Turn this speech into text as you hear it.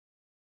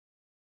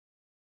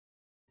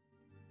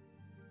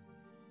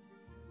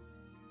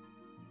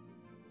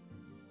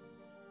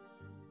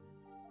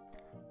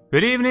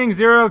Good evening,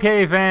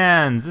 0K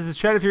fans! This is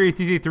Shadow Fury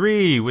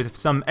TC3 with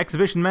some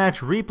exhibition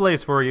match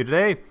replays for you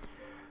today.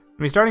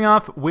 We'll be starting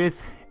off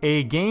with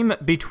a game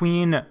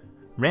between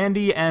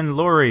Randy and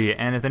Lauri,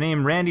 and if the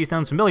name Randy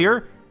sounds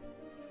familiar,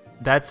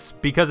 that's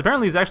because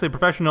apparently he's actually a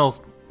professional,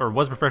 or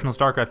was a professional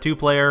StarCraft 2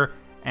 player,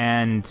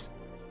 and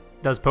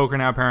does poker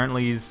now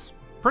apparently. He's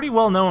pretty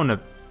well known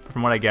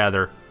from what I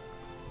gather.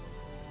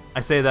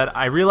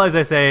 I realize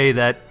I say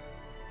that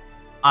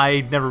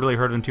I never really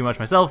heard of him too much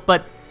myself,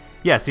 but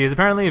yes, he is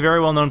apparently a very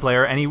well-known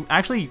player, and he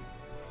actually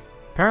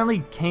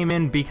apparently came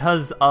in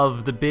because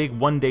of the big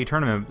one-day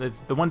tournament. It's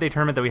the one-day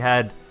tournament that we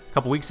had a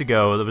couple weeks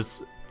ago. There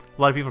was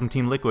a lot of people from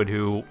TeamLiquid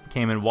who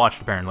came and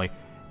watched, apparently,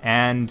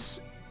 and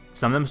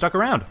some of them stuck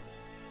around.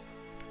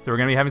 So we're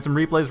going to be having some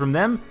replays from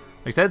them.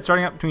 Like I said,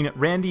 starting up between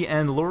Randy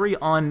and Lauri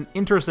on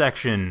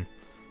Intersection.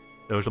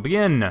 So we shall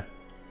begin.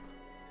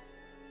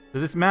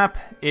 So this map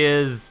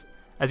is,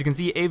 as you can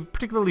see, a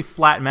particularly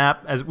flat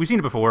map. As we've seen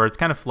it before, it's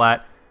kind of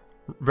flat,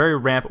 very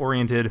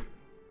ramp-oriented,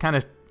 kind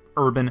of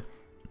urban,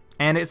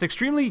 and it's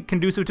extremely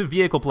conducive to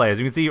vehicle play. As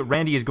you can see,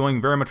 Randy is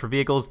going very much for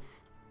vehicles,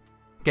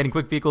 getting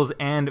quick vehicles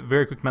and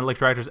very quick metal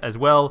extractors as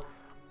well,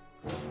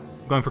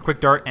 going for quick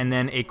dart and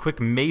then a quick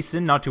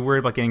mason, not too worried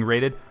about getting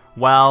raided,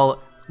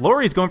 while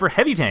Lauri is going for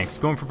heavy tanks,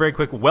 going for very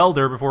quick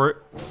welder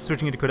before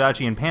switching into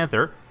Kodachi and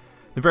Panther.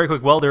 The very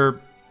quick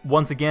welder,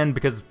 once again,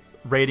 because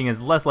raiding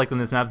is less likely in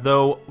this map,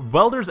 though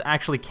welders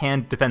actually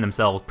can defend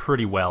themselves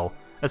pretty well,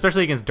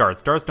 especially against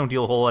darts. Darts don't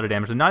deal a whole lot of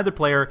damage, so neither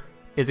player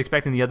is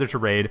expecting the other to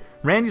raid.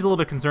 Randy's a little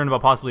bit concerned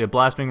about possibly a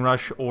blastwing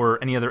rush or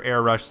any other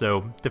air rush,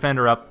 so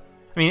defender up.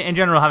 I mean, in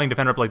general, having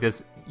defender up like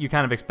this, you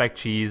kind of expect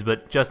cheese,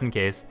 but just in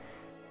case.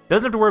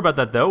 Doesn't have to worry about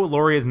that, though.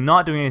 Lauri is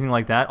not doing anything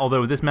like that,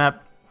 although this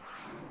map,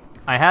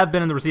 I have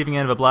been in the receiving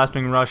end of a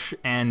blastwing rush,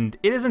 and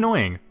it is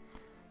annoying.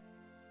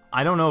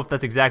 I don't know if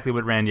that's exactly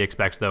what Randy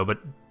expects, though, but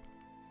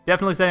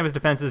definitely setting up his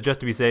defenses just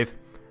to be safe,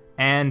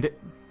 and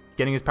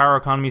getting his power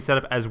economy set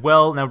up as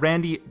well. Now,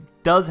 Randy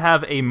does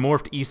have a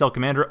morphed E-Cell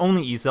commander,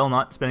 only E-Cell,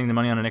 not spending the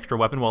money on an extra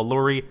weapon, while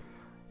Lauri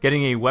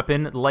getting a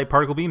weapon, the light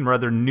particle beam,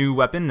 rather new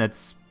weapon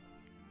that's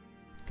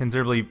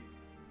considered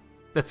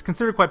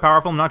quite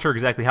powerful. I'm not sure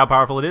exactly how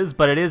powerful it is,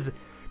 but it is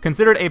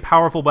considered a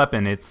powerful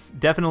weapon. It's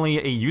definitely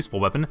a useful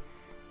weapon.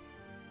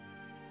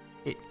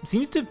 It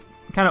seems to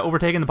kind of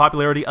overtaken the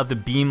popularity of the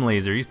beam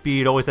laser. Used to be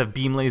you'd always have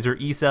beam laser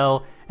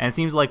E-Cell, and it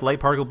seems like light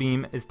particle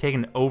beam is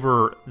taken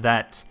over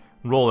that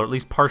role, or at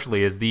least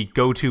partially, as the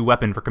go-to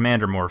weapon for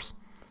commander morphs.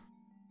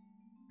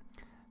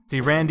 See,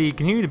 Randy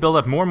continuing to build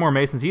up more and more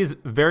Masons. He is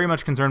very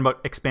much concerned about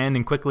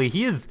expanding quickly.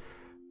 He is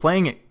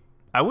playing it,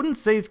 I wouldn't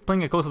say he's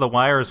playing it close to the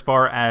wire as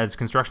far as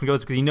construction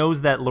goes, because he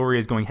knows that Lauri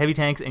is going heavy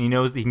tanks, and he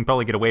knows that he can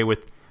probably get away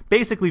with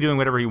basically doing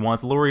whatever he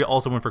wants. Lauri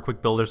also went for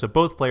quick builder, so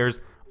both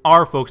players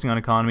are focusing on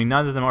economy.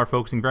 Neither of them are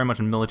focusing very much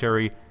on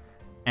military,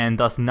 and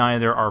thus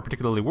neither are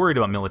particularly worried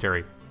about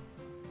military.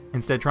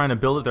 Instead, trying to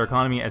build up their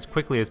economy as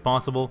quickly as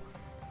possible.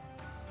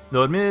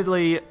 Though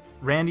admittedly,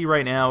 Randy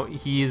right now,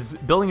 he's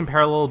building in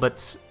parallel,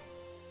 but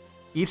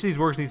each of these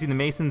works, you see the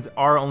Masons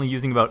are only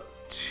using about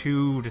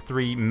 2 to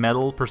 3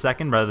 metal per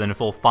second rather than a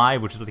full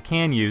 5, which is what they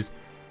can use,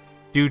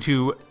 due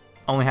to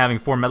only having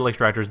 4 metal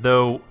extractors,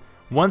 though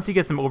once he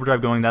gets some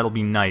overdrive going, that'll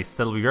be nice.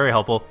 That'll be very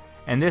helpful.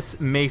 And this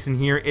Mason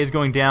here is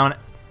going down,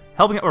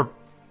 helping, or,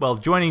 well,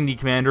 joining the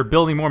commander,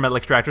 building more metal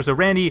extractors. So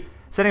Randy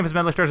setting up his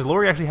metal extractors.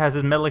 Lauri actually has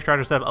his metal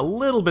extractor set up a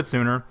little bit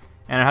sooner,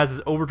 and it has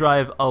his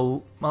overdrive,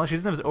 well, she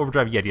doesn't have his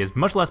overdrive yet. He has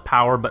much less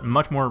power, but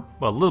much more,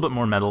 well, a little bit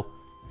more metal.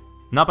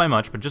 Not by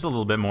much, but just a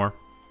little bit more.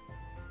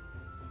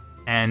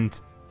 And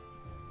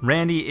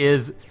Randy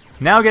is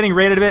now getting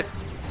raided a bit.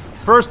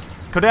 First,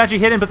 Kodachi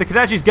hit him, but the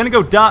Kodachi's gonna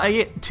go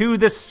die to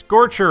the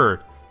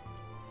Scorcher.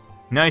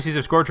 Nice use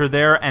of Scorcher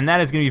there, and that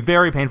is going to be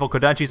very painful.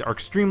 Kodachis are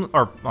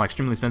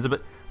extremely expensive,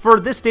 but for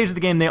this stage of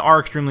the game, they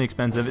are extremely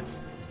expensive. It's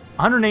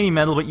 180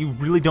 metal, but you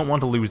really don't want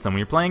to lose them. When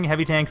you're playing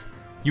heavy tanks,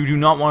 you do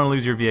not want to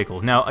lose your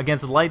vehicles. Now,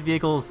 against the light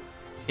vehicles,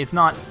 it's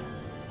not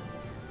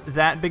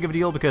that big of a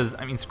deal because,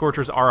 I mean,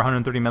 Scorchers are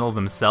 130 metal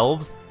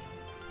themselves,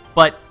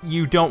 but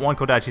you don't want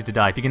Kodachis to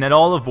die. If you can at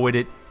all avoid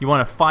it, you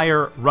want to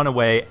fire, run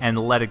away, and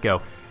let it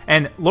go.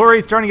 And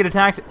Lauri's starting to get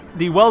attacked.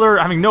 The Welder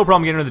having no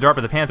problem getting into the dart,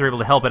 but the Panther able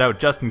to help it out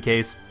just in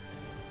case.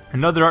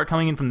 Another dart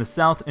coming in from the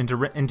south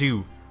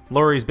into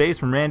Lauri's base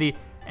from Randy,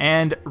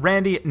 and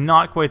Randy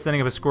not quite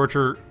setting up a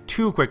Scorcher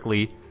too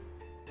quickly.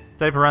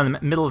 Set up around the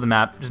middle of the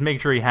map, just making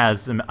sure he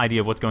has some idea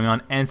of what's going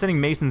on, and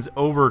sending Masons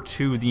over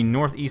to the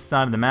northeast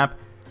side of the map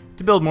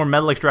to build more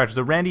metal extractors.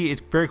 So Randy is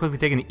very quickly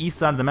taking the east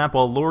side of the map,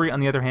 while Lauri, on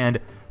the other hand,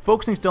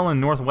 focusing still in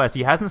the northwest.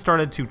 He hasn't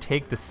started to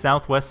take the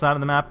southwest side of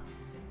the map,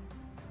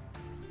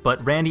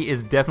 but Randy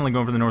is definitely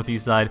going for the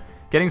northeast side,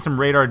 getting some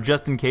radar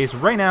just in case.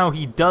 Right now,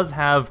 he does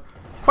have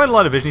quite a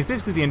lot of vision. He's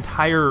basically the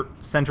entire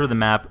center of the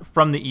map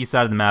from the east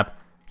side of the map.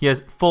 He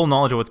has full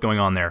knowledge of what's going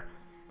on there.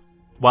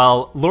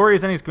 While Lauri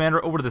is sending his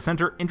commander over to the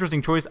center,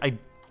 interesting choice.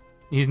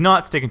 He's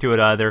not sticking to it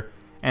either,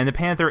 and the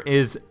Panther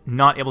is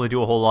not able to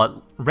do a whole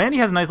lot. Randy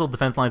has a nice little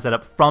defense line set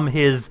up from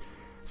his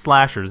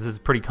slashers. This is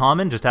pretty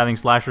common, just having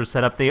slashers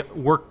set up. They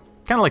work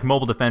kind of like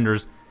mobile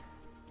defenders.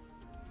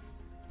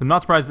 I'm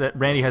not surprised that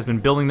Randy has been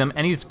building them,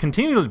 and he's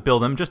continuing to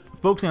build them, just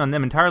focusing on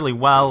them entirely,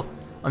 while,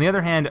 on the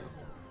other hand,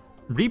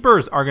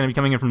 Reapers are going to be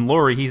coming in from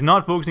Lauri. He's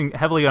not focusing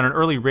heavily on an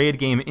early raid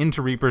game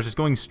into Reapers, just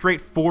going straight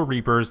for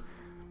Reapers,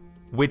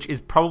 which is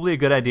probably a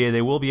good idea.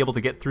 They will be able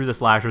to get through the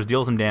slashers,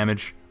 deal some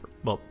damage,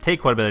 well,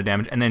 take quite a bit of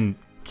damage, and then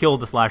kill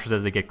the slashers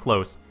as they get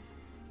close.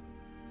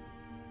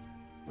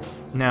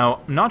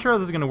 Now, I'm not sure how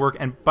this is going to work,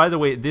 and by the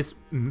way, this...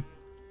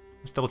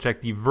 Let's double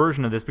check the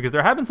version of this, because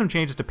there have been some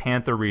changes to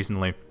Panther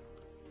recently.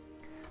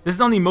 This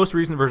is on the most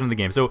recent version of the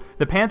game. So,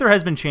 the Panther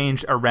has been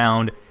changed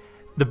around...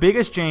 The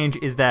biggest change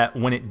is that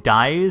when it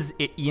dies,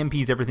 it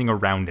EMPs everything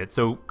around it.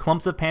 So,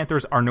 clumps of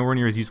Panthers are nowhere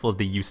near as useful as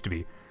they used to be.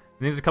 And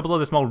there's a couple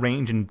other small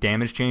range and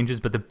damage changes,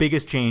 but the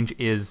biggest change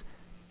is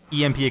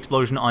EMP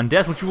explosion on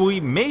death, which we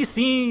may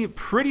see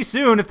pretty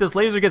soon if this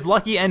laser gets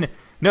lucky. And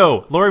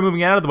no, Lauri moving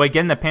it out of the way,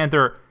 getting that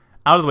Panther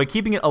out of the way,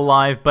 keeping it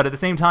alive, but at the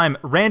same time,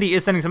 Randy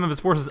is sending some of his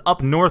forces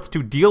up north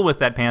to deal with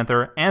that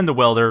Panther and the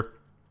Welder.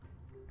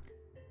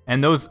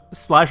 And those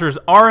slashers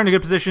are in a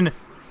good position,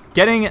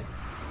 getting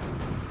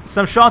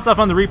some shots off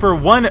on the Reaper.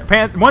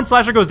 One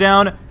slasher goes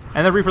down,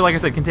 and the Reaper, like I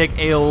said, can take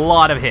a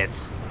lot of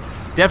hits.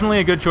 Definitely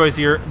a good choice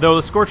here, though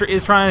the Scorcher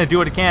is trying to do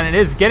what it can, and it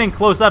is getting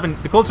close up,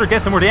 and the closer it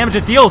gets, the more damage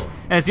it deals,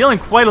 and it's dealing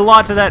quite a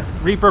lot to that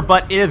Reaper,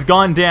 but it has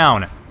gone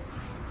down.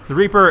 The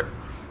Reaper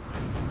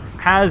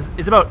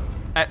is about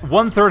at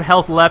 1/3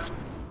 health left.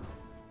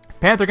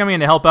 Panther coming in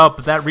to help out,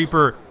 but that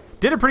Reaper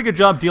did a pretty good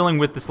job dealing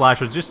with the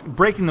slashers, just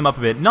breaking them up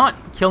a bit. Not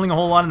killing a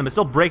whole lot of them, but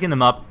still breaking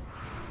them up.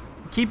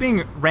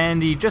 Keeping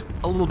Randy just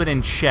a little bit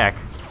in check.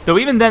 Though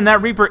even then,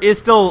 that Reaper is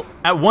still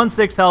at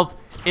 1/6 health.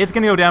 It's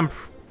going to go down,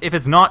 if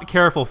it's not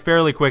careful,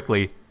 fairly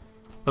quickly.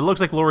 But it looks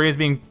like Lauri is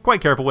being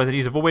quite careful with it.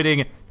 He's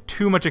avoiding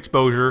too much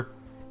exposure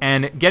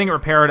and getting it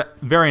repaired.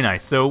 Very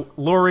nice. So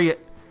Lauri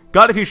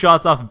got a few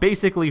shots off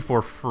basically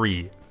for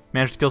free.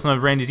 Managed to kill some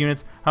of Randy's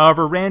units.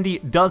 However, Randy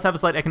does have a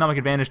slight economic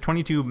advantage,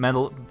 22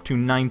 metal to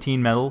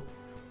 19 metal.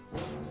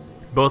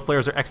 Both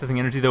players are accessing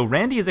energy, though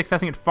Randy is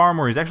accessing it far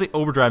more. He's actually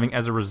overdriving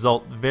as a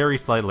result, very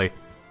slightly.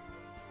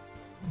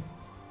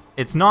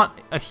 It's not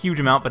a huge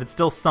amount, but it's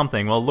still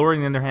something. While Lauri,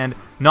 on the other hand,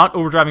 not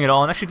overdriving at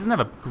all, and actually doesn't have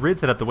a grid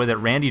set up the way that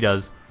Randy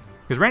does.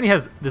 Because Randy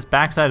has this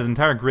backside of his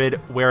entire grid,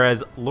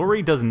 whereas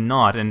Lauri does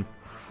not. And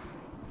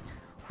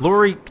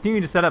Lauri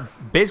continuing to set up,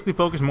 basically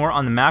focus more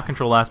on the map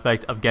control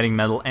aspect of getting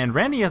metal, and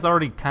Randy has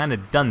already kind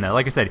of done that.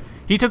 Like I said,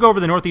 he took over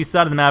the northeast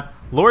side of the map.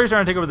 Lauri's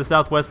trying to take over the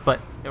southwest,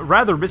 but a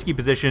rather risky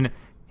position.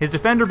 His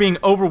defender being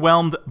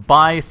overwhelmed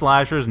by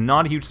slashers,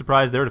 not a huge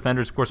surprise. Their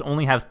defenders, of course,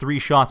 only have 3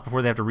 shots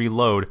before they have to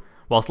reload,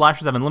 while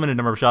slashers have a limited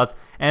number of shots.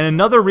 And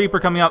another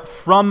Reaper coming up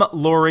from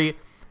Lauri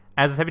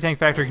as his heavy tank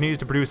factory continues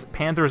to produce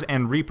Panthers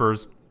and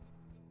Reapers.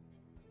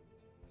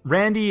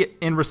 Randy,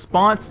 in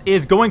response,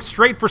 is going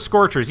straight for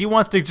Scorchers. He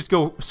wants to just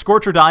go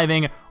Scorcher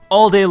diving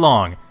all day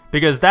long,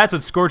 because that's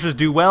what Scorchers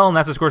do well, and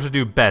that's what Scorchers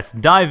do best.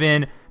 Dive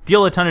in,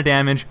 deal a ton of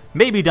damage,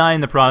 maybe die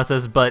in the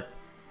process, but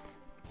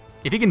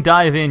if you can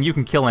dive in, you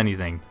can kill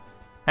anything.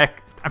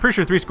 Heck, I'm pretty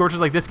sure 3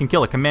 Scorchers like this can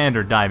kill a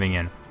Commander diving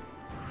in.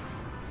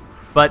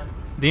 But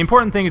the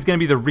important thing is going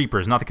to be the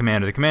Reapers, not the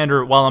Commander. The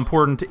Commander, while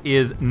important,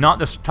 is not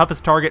the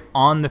toughest target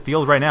on the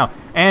field right now.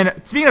 And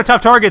speaking of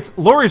tough targets,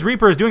 Lauri's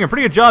Reaper is doing a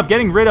pretty good job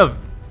getting rid of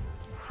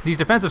these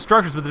defensive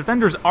structures, but the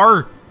defenders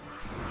are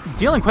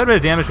dealing quite a bit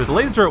of damage with it. The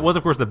laser turret was,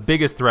 of course, the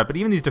biggest threat, but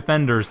even these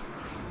defenders,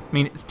 I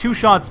mean, it's 2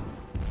 shots.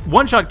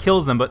 1 shot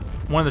kills them, but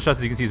one of the shots,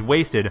 as you can see, is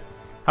wasted.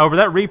 However,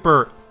 that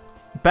Reaper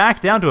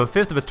back down to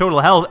 1/5 of its total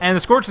health, and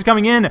the Scorch is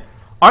coming in.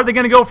 Are they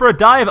going to go for a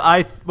dive?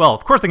 Well,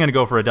 of course they're going to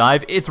go for a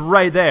dive. It's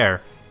right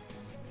there.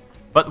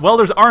 But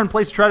welders are in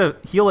place to try to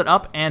heal it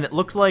up, and it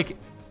looks like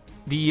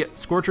the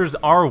Scorchers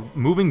are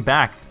moving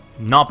back.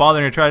 Not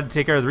bothering to try to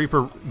take care of the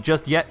Reaper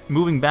just yet.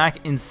 Moving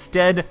back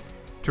instead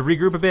to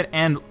regroup a bit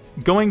and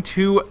going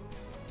to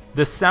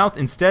the south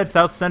instead,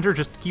 south center,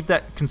 just to keep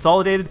that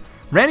consolidated.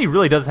 Randy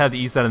really does have the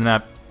east side of the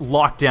map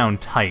locked down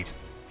tight.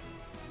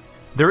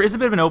 There is a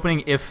bit of an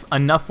opening if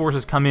enough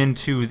forces come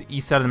into the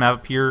east side of the map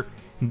up here.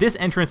 This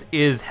entrance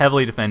is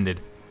heavily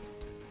defended,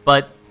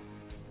 but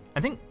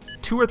I think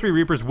 2 or 3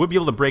 Reapers would be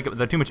able to break it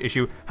without too much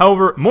issue.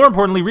 However, more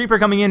importantly, Reaper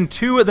coming in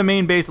to the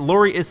main base.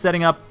 Lauri is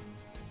setting up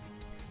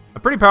a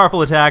pretty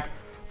powerful attack.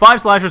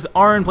 5 slashers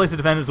are in place to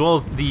defend, as well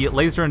as the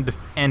laser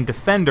and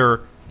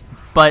defender,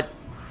 but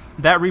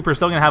that Reaper is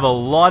still going to have a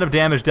lot of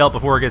damage dealt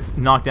before it gets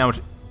knocked down, which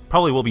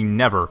probably will be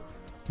never.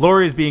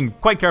 Lauri is being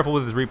quite careful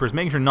with his Reapers,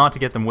 making sure not to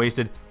get them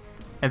wasted.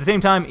 At the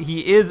same time,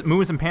 he is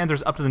moving some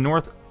Panthers up to the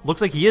north.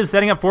 Looks like he is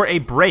setting up for a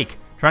break,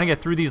 trying to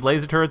get through these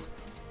laser turrets.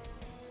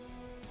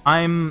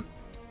 I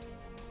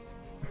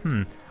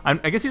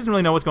guess he doesn't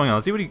really know what's going on.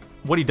 Let's see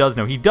what he does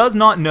know. He does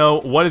not know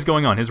what is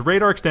going on. His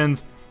radar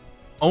extends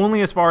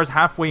only as far as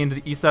halfway into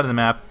the east side of the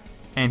map,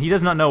 and he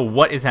does not know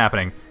what is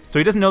happening. So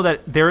he doesn't know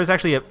that there is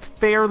actually a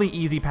fairly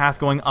easy path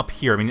going up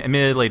here. I mean,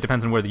 admittedly, it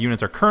depends on where the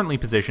units are currently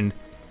positioned,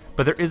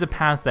 but there is a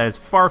path that has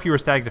far fewer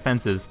static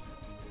defenses.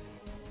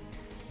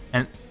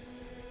 And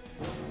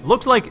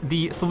looks like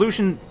the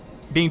solution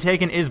being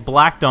taken is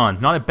Black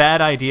Dawn's. Not a bad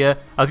idea.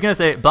 I was going to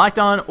say Black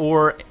Dawn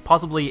or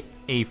possibly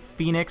a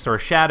Phoenix or a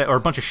Shadow or a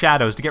bunch of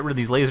Shadows to get rid of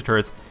these laser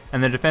turrets,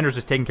 and the defenders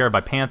just taken care of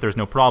by Panthers,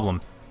 no problem.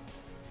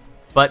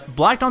 But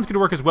Black Dawn's could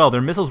work as well.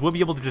 Their missiles would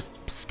be able to just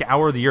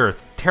scour the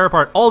earth, tear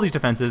apart all these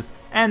defenses,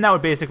 and that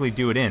would basically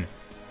do it in.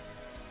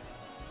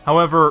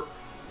 However,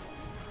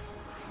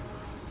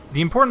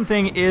 the important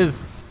thing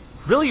is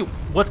really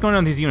what's going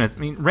on with these units. I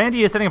mean,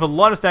 Randy is setting up a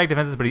lot of static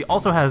defenses, but he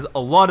also has a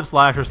lot of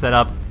slashers set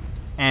up,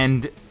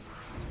 and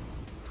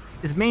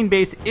his main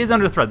base is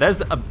under threat. That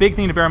is a big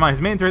thing to bear in mind.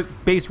 His main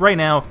base right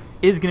now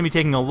is going to be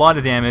taking a lot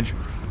of damage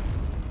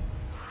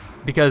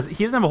because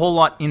he doesn't have a whole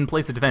lot in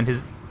place to defend.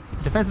 His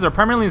defenses are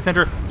primarily in the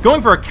center,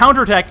 going for a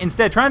counterattack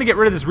instead, trying to get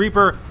rid of this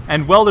Reaper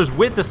and Welders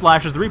with the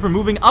slashers. The Reaper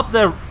moving up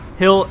the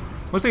hill.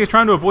 Looks like he's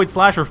trying to avoid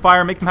slasher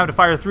fire, make them have to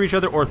fire through each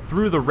other or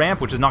through the ramp,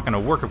 which is not going to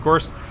work, of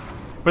course.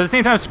 But at the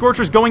same time,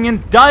 Scorcher's going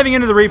in, diving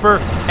into the Reaper,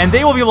 and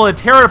they will be able to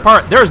tear it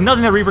apart. There is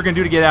nothing that Reaper can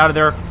do to get out of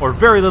there, or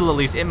very little at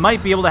least. It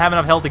might be able to have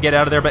enough health to get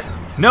out of there, but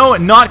no,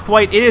 not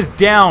quite. It is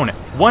down.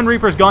 One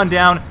Reaper's gone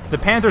down. The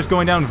Panther's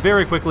going down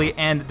very quickly,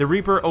 and the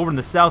Reaper over in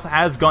the south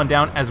has gone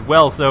down as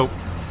well. So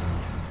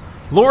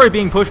Lauri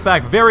being pushed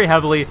back very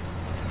heavily.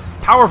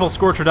 Powerful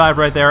Scorcher dive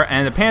right there,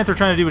 and the Panther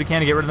trying to do what he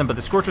can to get rid of them, but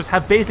the Scorchers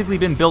have basically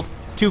been built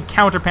to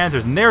counter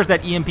Panthers, and there's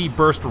that EMP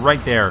burst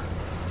right there.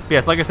 But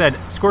yes, like I said,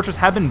 Scorchers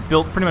have been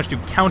built pretty much to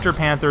counter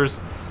Panthers,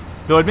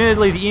 though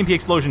admittedly the EMP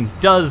explosion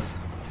does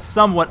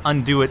somewhat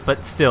undo it,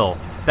 but still,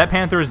 that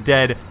Panther is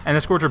dead, and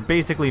the Scorcher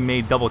basically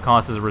made double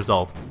cost as a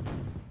result. I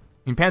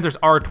mean, Panthers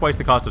are twice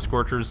the cost of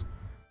Scorchers.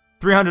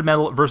 300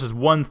 metal versus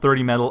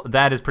 130 metal,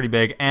 that is pretty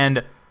big,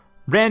 and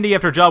Randy,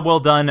 after a job well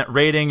done,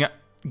 raiding,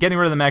 getting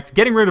rid of the mechs,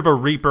 getting rid of a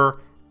Reaper,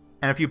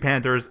 and a few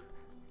Panthers,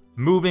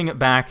 moving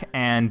back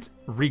and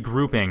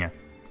regrouping.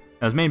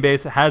 Now, his main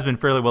base has been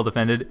fairly well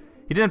defended.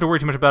 He didn't have to worry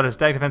too much about it. His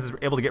static defenses were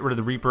able to get rid of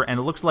the Reaper, and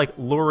it looks like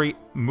Lauri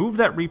moved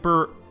that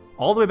Reaper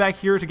all the way back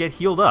here to get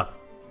healed up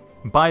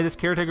by this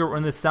caretaker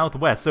in the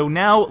southwest. So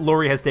now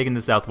Lauri has taken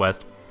the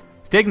southwest.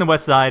 He's taken the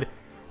west side,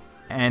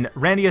 and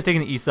Randy has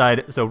taken the east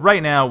side. So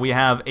right now we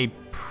have a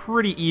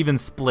pretty even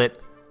split.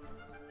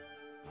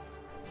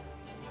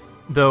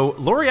 Though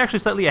Lauri actually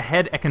slightly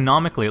ahead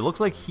economically. It looks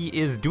like he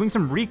is doing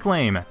some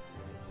reclaim.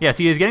 Yes,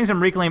 he is getting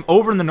some reclaim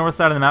over in the north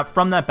side of the map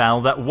from that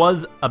battle. That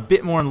was a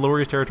bit more in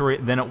Lauri's territory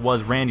than it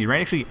was Randy.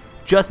 Randy actually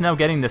just now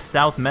getting the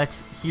south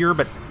mechs here,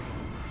 but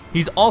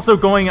he's also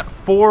going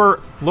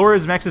for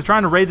Lauri's mechs, is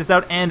trying to raid this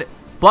out, and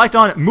Black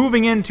Dawn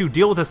moving in to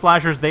deal with the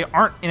slashers. They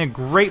aren't in a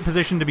great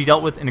position to be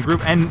dealt with in a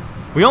group, and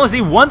we only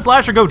see one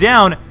slasher go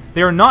down.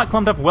 They are not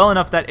clumped up well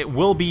enough that it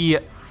will be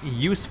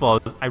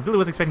useful. I really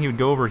was expecting he would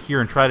go over here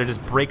and try to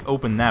just break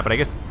open that, but I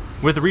guess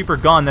with the Reaper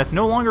gone, that's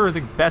no longer the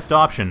best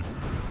option.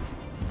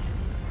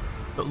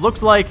 It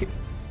looks like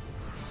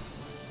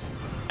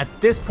at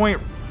this point,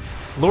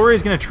 Lauri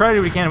is going to try to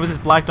do what he can with his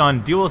Black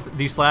Dawn, deal with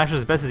these slashers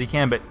as best as he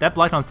can, but that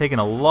Black Dawn's taking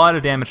a lot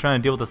of damage trying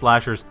to deal with the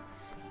slashers.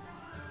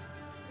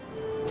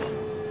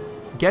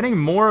 Getting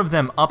more of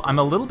them up, I'm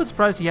a little bit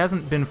surprised he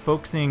hasn't been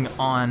focusing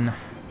on...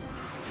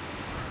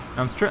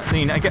 I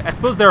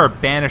suppose there are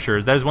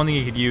banishers. That is one thing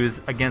you could use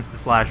against the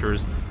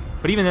slashers.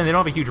 But even then, they don't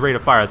have a huge rate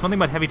of fire. That's one thing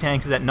about heavy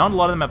tanks, is that not a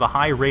lot of them have a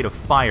high rate of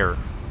fire.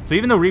 So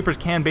even though Reapers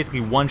can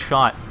basically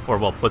one-shot, or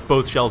well, with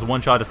both shells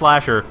one-shot a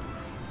slasher,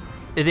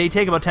 they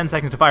take about 10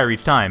 seconds to fire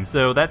each time.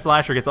 So that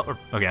slasher gets...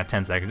 Okay, not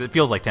 10 seconds. It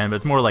feels like 10, but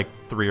it's more like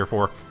 3 or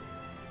 4.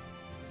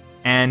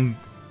 And...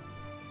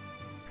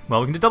 well,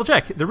 we can just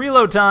double-check. The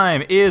reload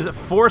time is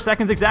 4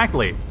 seconds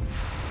exactly.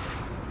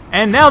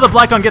 And now the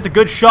Black Dawn gets a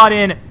good shot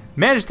in,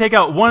 managed to take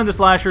out one of the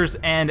slashers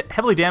and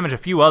heavily damage a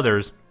few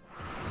others.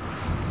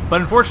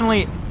 But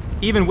unfortunately,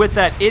 even with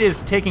that, it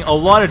is taking a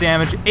lot of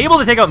damage. Able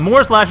to take out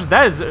more slashers.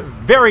 That is a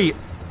very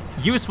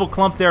useful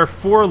clump there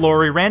for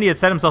Lauri. Randy had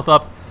set himself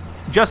up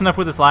just enough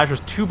with the slashers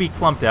to be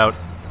clumped out.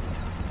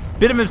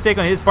 Bit of a mistake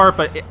on his part,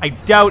 but I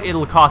doubt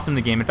it'll cost him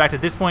the game. In fact,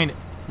 at this point,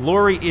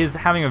 Lauri is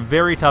having a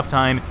very tough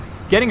time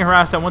getting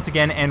harassed out once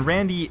again, and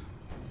Randy,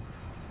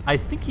 I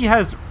think he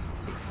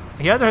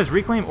either has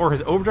reclaim or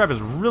his overdrive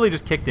has really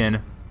just kicked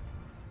in.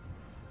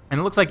 And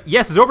it looks like,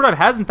 yes, his overdrive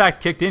has in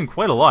fact kicked in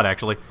quite a lot,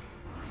 actually.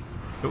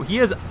 But he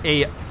has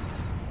a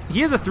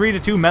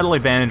 3-to-2 metal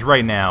advantage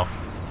right now,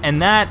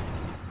 and that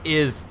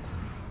is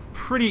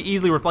pretty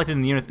easily reflected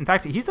in the units. In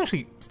fact, he's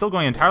actually still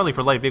going entirely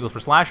for light vehicles for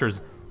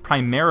slashers,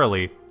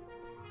 primarily.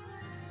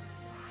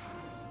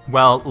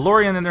 While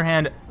Lauri, on the other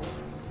hand,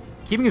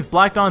 keeping his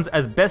Black Dawns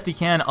as best he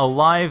can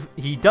alive.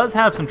 He does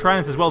have some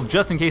tridents as well,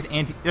 just in case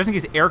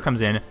air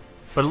comes in.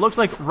 But it looks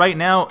like right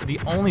now the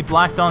only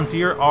Black Dawns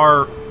here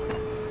are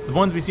the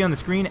ones we see on the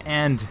screen,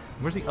 and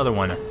where's the other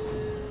one?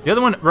 The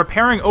other one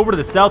repairing over to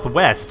the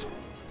southwest.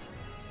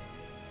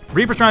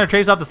 Reaper's trying to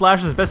chase off the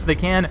slashers as best as they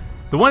can.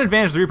 The one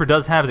advantage the Reaper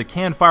does have is it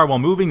can fire while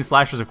moving. The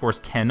slashers, of course,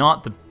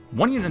 cannot. The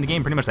one unit in the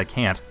game pretty much that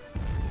can't.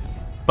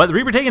 But the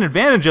Reaper taking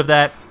advantage of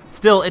that.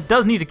 Still, it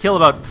does need to kill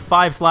about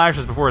 5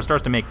 slashers before it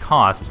starts to make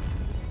cost.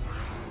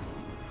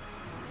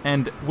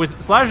 And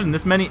with slashers in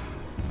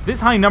this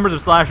high numbers of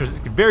slashers, it's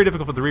very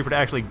difficult for the Reaper to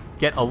actually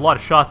get a lot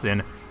of shots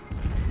in.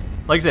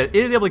 Like I said,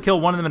 it is able to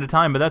kill one of them at a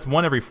time, but that's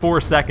one every 4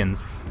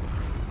 seconds.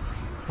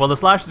 while the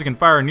Slashers can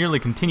fire nearly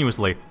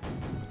continuously.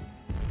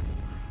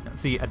 Let's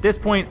see, at this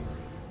point,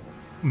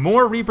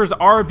 more Reapers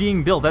are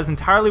being built. That's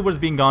entirely what is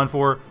being gone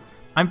for.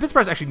 I'm a bit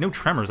surprised, actually, no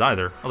Tremors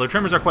either. Although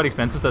Tremors are quite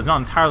expensive, so that's not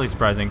entirely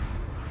surprising.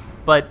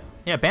 But,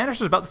 yeah,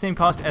 Banishers are about the same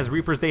cost as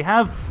Reapers. They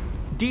have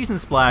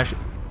decent splash.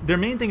 Their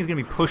main thing is going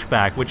to be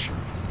pushback, which,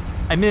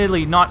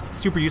 admittedly, not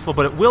super useful,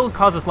 but it will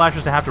cause the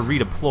Slashers to have to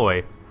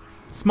redeploy.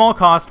 Small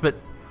cost, but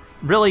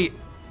really,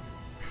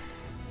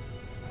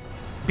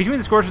 between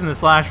the Scorchers and the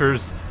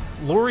Slashers,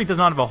 Lauri does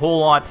not have a whole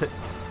lot to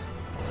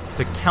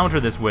counter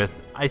this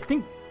with. I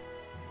think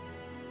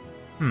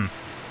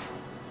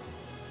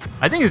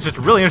it's just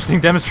a really interesting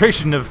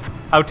demonstration of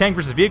how tank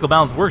versus vehicle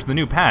balance works in the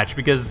new patch,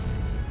 because,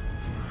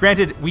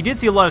 granted, we did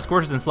see a lot of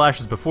Scorchers and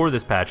Slashers before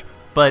this patch,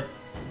 but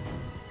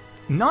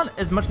not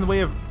as much in the way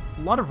of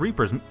a lot of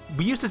Reapers. It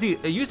used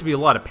to be a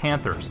lot of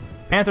Panthers.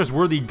 Panthers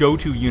were the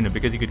go-to unit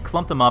because you could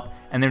clump them up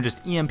and then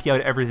just EMP out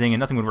everything and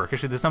nothing would work.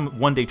 Actually, there's some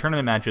one-day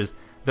tournament matches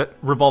that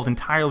revolved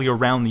entirely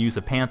around the use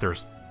of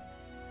Panthers.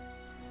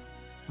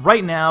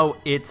 Right now,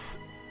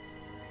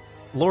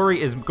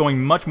 Lauri is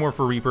going much more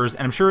for Reapers,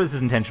 and I'm sure this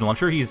is intentional. I'm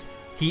sure he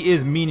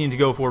is meaning to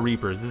go for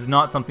Reapers. This is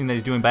not something that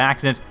he's doing by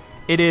accident.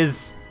 It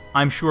is,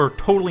 I'm sure,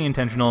 totally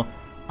intentional.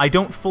 I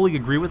don't fully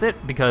agree with it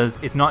because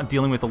it's not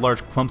dealing with the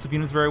large clumps of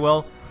units very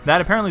well.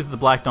 That apparently is what the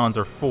Black Dawns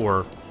are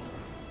for.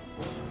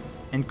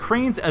 And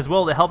cranes as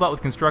well to help out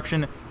with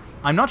construction.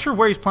 I'm not sure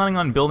where he's planning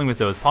on building with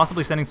those.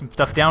 Possibly sending some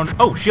stuff down.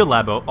 Oh, Shield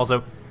Lab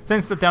also.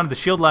 Sending stuff down to the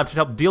Shield Lab to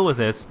help deal with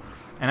this.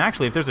 And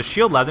actually, if there's a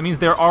Shield Lab, that means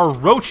there are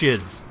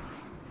roaches.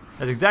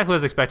 That's exactly what I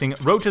was expecting.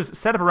 Roaches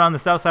set up around the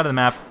south side of the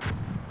map.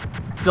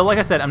 Still, like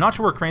I said, I'm not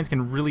sure where cranes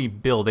can really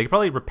build. They can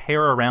probably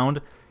repair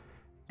around,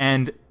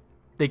 and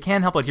they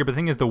can help out here. But the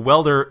thing is, the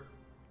welder,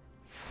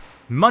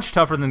 much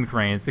tougher than the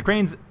cranes. The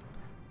cranes'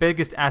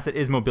 biggest asset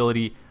is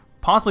mobility,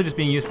 possibly just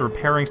being used for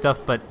repairing stuff,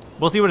 but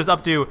we'll see what it's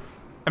up to.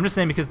 I'm just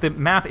saying because the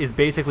map is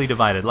basically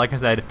divided. Like I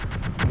said,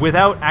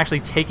 without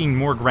actually taking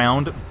more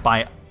ground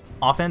by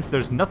offense,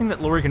 there's nothing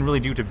that Lauri can really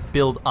do to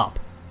build up.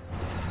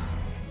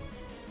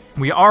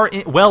 We are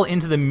well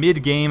into the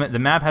mid-game. The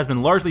map has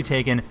been largely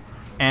taken,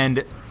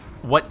 and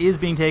what is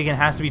being taken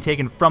has to be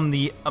taken from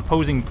the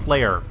opposing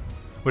player,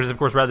 which is, of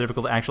course, rather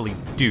difficult to actually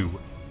do.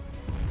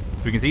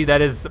 We can see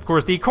that is, of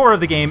course, the core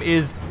of the game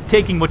is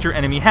taking what your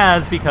enemy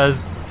has,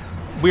 because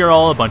we are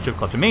all a bunch of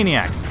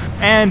kleptomaniacs.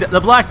 And the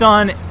Black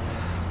Dawn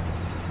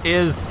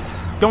is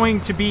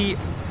going to be...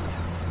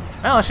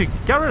 Well, actually,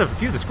 got rid of a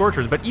few of the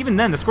Scorchers, but even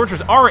then, the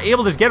Scorchers are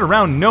able to just get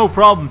around no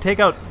problem, take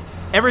out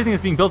everything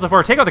that's being built so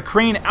far, take out the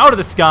crane out of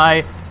the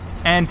sky,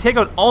 and take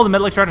out all the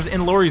metal extractors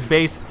in Lauri's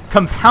base,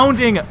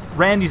 compounding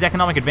Randy's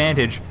economic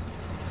advantage.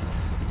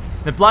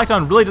 The Black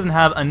Dawn really doesn't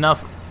have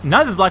enough...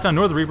 Neither the Black Dawn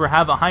nor the Reaper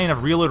have a high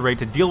enough reload rate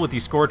to deal with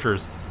these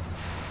Scorchers.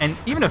 And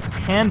even a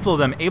handful of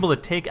them able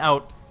to take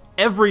out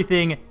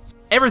everything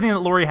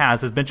that Lauri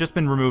has just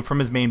been removed from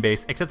his main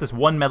base, except this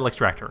one metal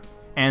extractor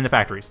and the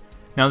factories.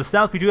 Now, in the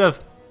south, we do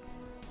have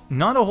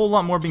not a whole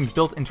lot more being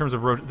built in terms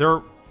of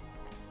roaches.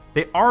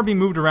 They are being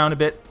moved around a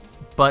bit,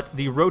 but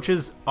the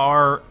roaches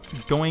are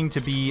going to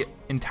be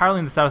entirely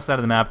on the south side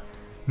of the map.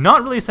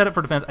 Not really set up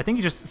for defense. I think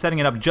he's just setting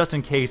it up just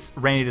in case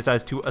Randy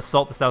decides to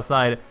assault the south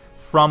side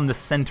from the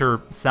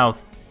center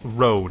south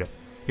road.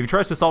 If he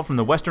tries to assault from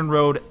the western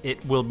road,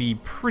 it will be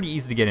pretty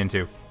easy to get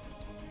into.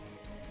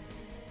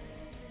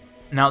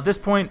 Now, at this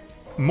point,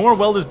 more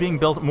welders being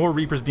built, more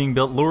Reapers being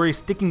built. Lauri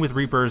sticking with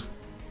Reapers.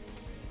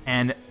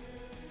 And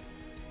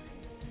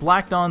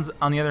Black Dawns,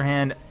 on the other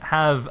hand,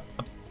 have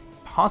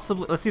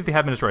possibly... Let's see if they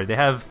have been destroyed. They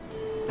have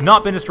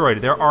not been destroyed.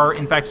 There are,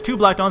 in fact, two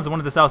Black Dawns. The one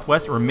to the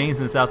southwest remains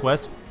in the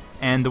southwest,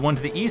 and the one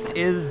to the east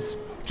is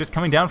just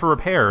coming down for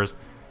repairs.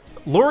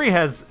 Lauri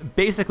has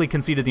basically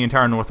conceded the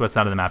entire northwest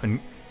side of the map, and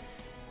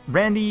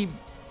Randy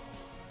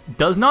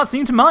does not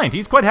seem to mind.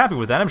 He's quite happy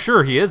with that. I'm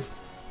sure he is.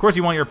 Of course,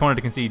 you want your opponent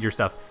to concede your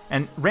stuff.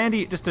 And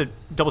Randy, just to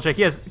double check,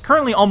 he has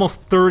currently almost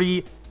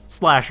 30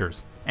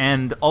 Slashers,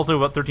 and also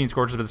about 13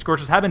 Scorchers, but the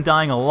Scorchers have been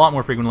dying a lot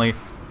more frequently.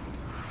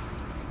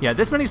 Yeah,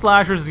 this many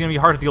Slashers is going to be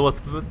hard to deal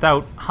with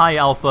without high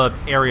alpha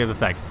area of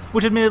effect,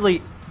 which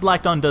admittedly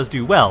Black Dawn does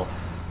do well,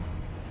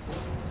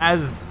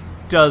 as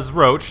does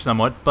Roach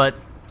somewhat, but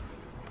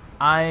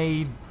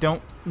I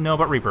don't know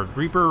about Reaper.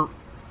 Reaper,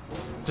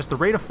 just the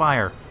rate of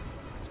fire.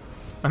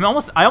 I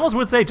almost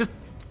would say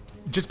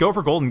just go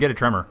for gold and get a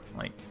Tremor.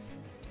 Like,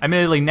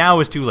 admittedly, now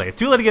is too late. It's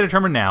too late to get a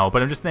Tremor now,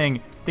 but I'm just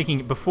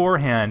thinking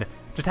beforehand,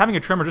 just having a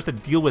Tremor just to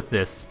deal with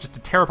this, just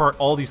to tear apart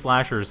all these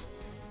Slashers.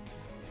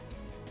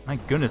 My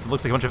goodness, it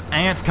looks like a bunch of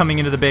ants coming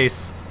into the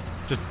base,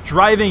 just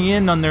driving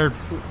in on their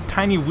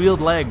tiny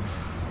wheeled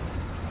legs.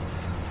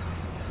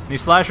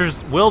 These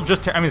Slashers will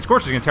just tear... I mean, the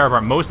Scorchers are going to tear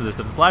apart most of this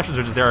stuff. The Slashers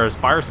are just there as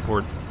fire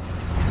support.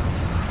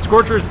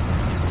 Scorchers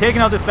taking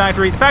out this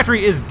factory. The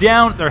factory is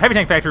down. Their heavy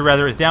tank factory,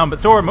 rather, is down, but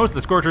so are most of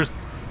the Scorchers.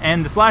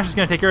 And the Slashers is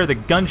going to take care of the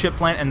gunship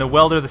plant and the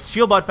welder. The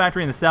Shieldbot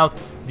factory in the south.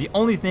 The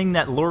only thing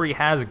that Lauri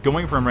has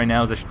going for him right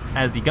now is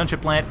the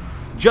gunship plant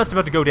just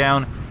about to go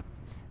down.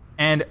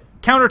 And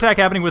counterattack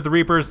happening with the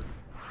Reapers.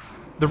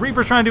 The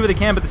Reapers trying to do what they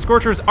can, but the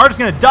Scorchers are just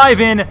going to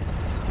dive in,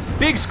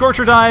 big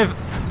Scorcher Dive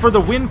for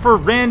the win for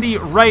Randy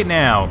right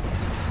now.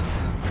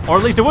 Or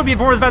at least it would be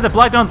for the fact that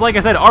Black Dawns, like I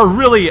said, are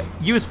really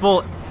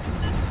useful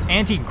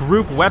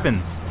anti-group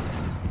weapons.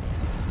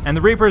 And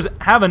the Reapers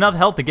have enough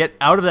health to get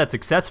out of that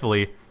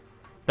successfully.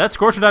 That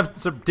Scorcher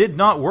Dive did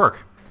not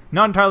work.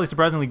 Not entirely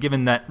surprisingly,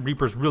 given that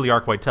Reapers really are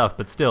quite tough,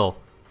 but still.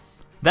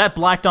 That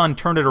Black Dawn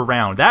turned it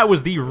around. That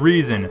was the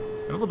reason. I'm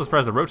a little bit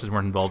surprised the Roaches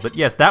weren't involved, but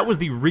yes, that was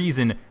the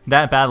reason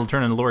that battle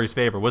turned in Lauri's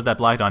favor, was that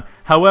Black Dawn.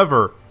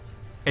 However,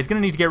 it's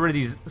going to need to get rid of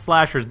these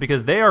slashers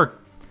because they are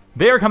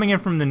coming in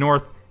from the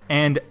north,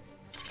 and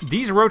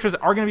these Roaches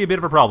are going to be a bit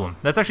of a problem.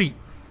 That's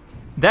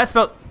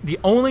about the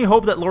only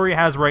hope that Lauri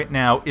has right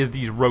now is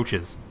these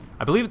Roaches.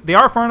 I believe they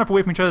are far enough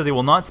away from each other, they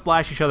will not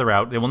splash each other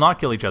out, they will not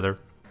kill each other.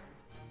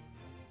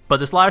 But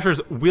the slashers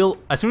will,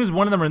 as soon as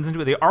one of them runs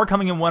into it, they are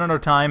coming in one at a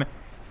time.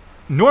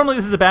 Normally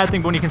this is a bad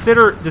thing, but when you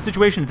consider the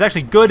situation, it's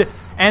actually good.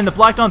 And the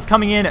Black Dawn's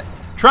coming in,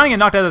 trying to get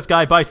knocked out of this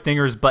guy by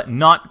stingers, but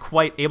not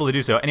quite able to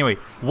do so. Anyway,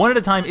 one at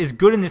a time is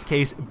good in this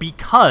case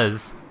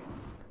because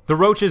the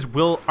Roaches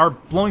are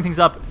blowing things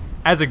up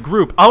as a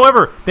group.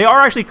 However, they are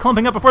actually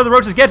clumping up before the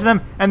Roaches get to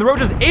them, and the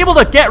Roaches able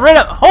to get rid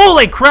of...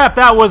 Holy crap,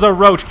 that was a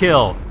Roach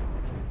kill.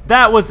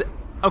 That was...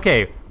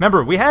 Okay,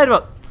 remember, we had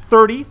about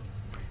 30.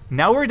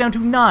 Now we're down to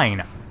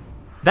 9.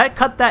 That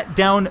cut that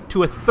down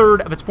to a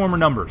third of its former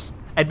numbers.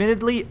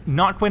 Admittedly,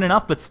 not quite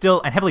enough, but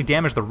still, and heavily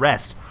damaged the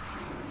rest.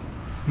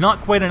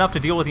 Not quite enough to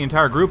deal with the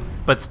entire group,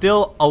 but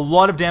still a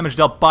lot of damage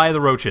dealt by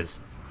the Roaches.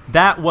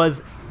 That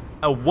was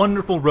a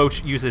wonderful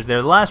Roach usage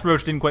there. The last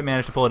Roach didn't quite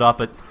manage to pull it off,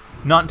 but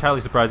not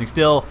entirely surprising.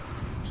 Still,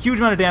 huge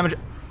amount of damage.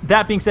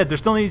 That being said, there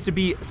still needs to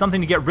be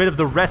something to get rid of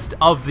the rest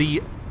of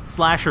the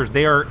slashers.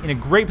 They are in a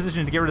great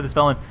position to get rid of this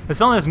Felon. This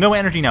Felon has no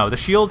energy now. The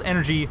shield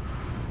energy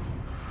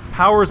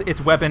powers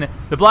its weapon.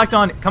 The Black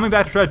Dawn coming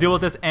back to try to deal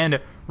with this,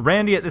 and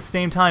Randy at the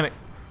same time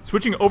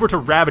switching over to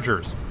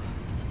Ravagers.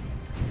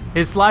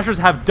 His slashers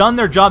have done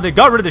their job. They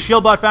got rid of the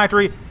shield bot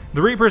factory.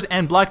 The Reapers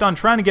and Black Dawn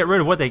trying to get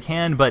rid of what they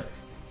can, but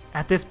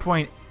at this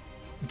point,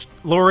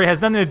 Lauri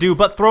has nothing to do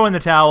but throw in the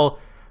towel.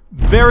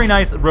 Very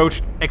nice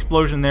Roach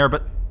explosion there,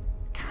 but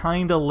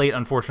kind of late,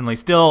 unfortunately.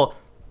 Still,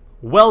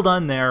 well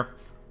done there.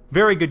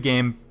 Very good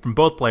game from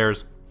both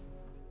players.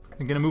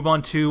 I'm going to move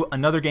on to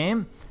another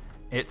game.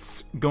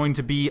 It's going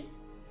to be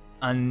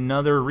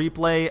another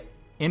replay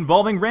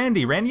involving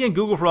Randy. Randy and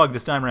Google Frog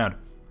this time around.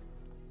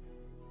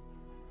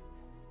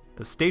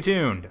 So stay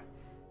tuned.